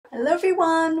Hello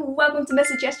everyone, welcome to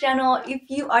Mr. Jess channel. If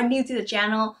you are new to the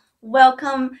channel,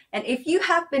 welcome. And if you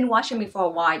have been watching me for a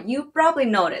while, you probably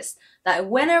noticed that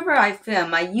whenever I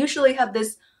film, I usually have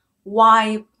this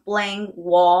white blank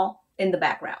wall in the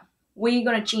background. We're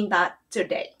gonna change that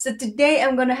today. So today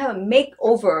I'm gonna have a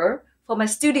makeover for my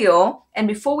studio. And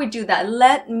before we do that,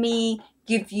 let me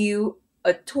give you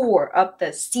a tour of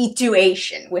the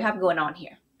situation we have going on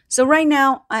here. So right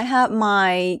now I have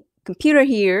my computer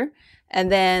here and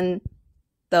then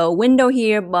the window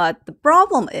here, but the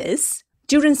problem is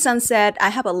during sunset I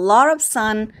have a lot of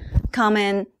sun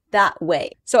coming that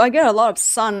way, so I get a lot of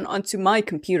sun onto my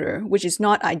computer, which is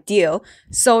not ideal.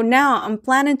 So now I'm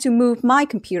planning to move my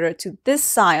computer to this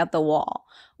side of the wall,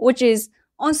 which is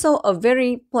also a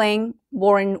very plain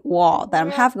boring wall that I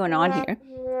have going on here.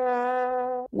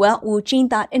 Well, we'll change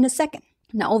that in a second.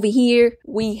 Now over here,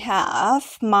 we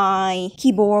have my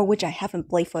keyboard, which I haven't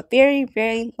played for a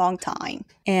very long time.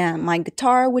 And my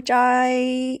guitar, which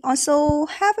I also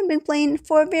haven't been playing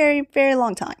for a very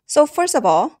long time. So first of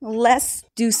all, let's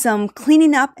do some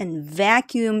cleaning up and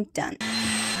vacuum done.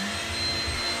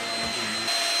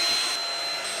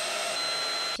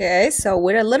 Okay, so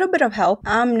with a little bit of help,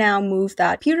 I'm now moved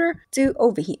that computer to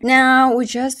over here. Now we're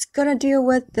just gonna deal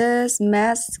with this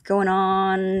mess going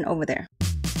on over there.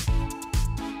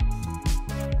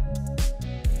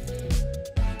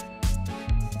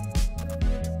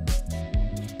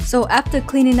 So after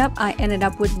cleaning up, I ended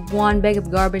up with one bag of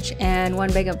garbage and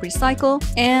one bag of recycle.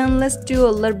 And let's do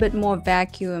a little bit more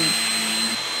vacuum.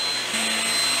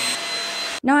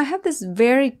 Now I have this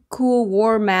very cool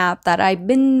wall map that I've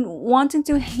been wanting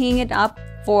to hang it up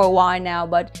for a while now,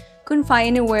 but couldn't find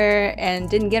anywhere and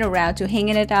didn't get around to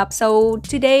hanging it up. So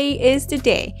today is the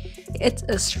day. It's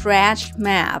a scratch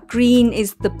map. Green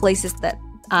is the places that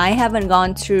I haven't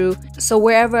gone through, so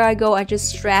wherever I go, I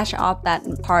just scratch off that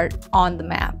part on the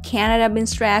map. Canada been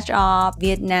scratched off,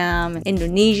 Vietnam,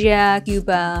 Indonesia,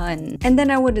 Cuba, and then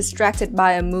I was distracted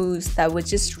by a moose that was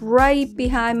just right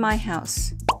behind my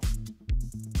house.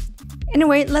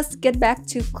 Anyway, let's get back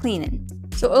to cleaning.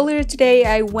 So earlier today,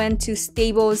 I went to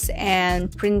Staples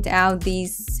and print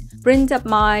up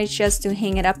my just to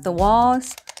hang it up the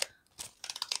walls.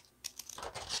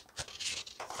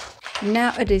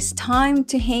 Now it is time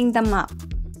to hang them up.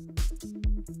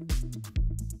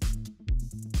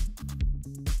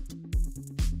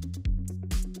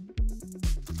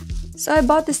 So I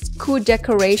bought this cool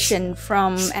decoration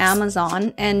from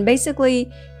Amazon, and basically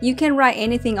you can write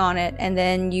anything on it and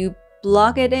then you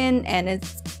plug it in and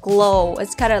it's glow.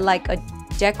 It's kind of like a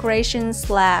decoration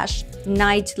slash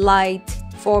night light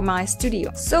for my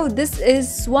studio. So this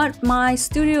is what my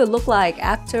studio looked like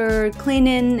after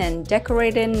cleaning and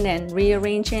decorating and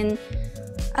rearranging.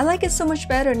 I like it so much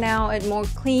better now. It's more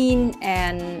clean,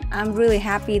 and I'm really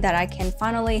happy that I can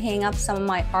finally hang up some of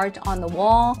my art on the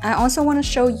wall. I also want to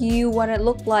show you what it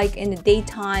looked like in the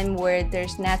daytime where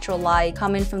there's natural light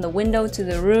coming from the window to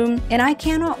the room. And I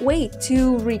cannot wait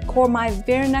to record my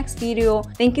very next video.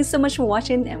 Thank you so much for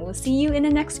watching, and we'll see you in the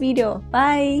next video.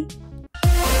 Bye!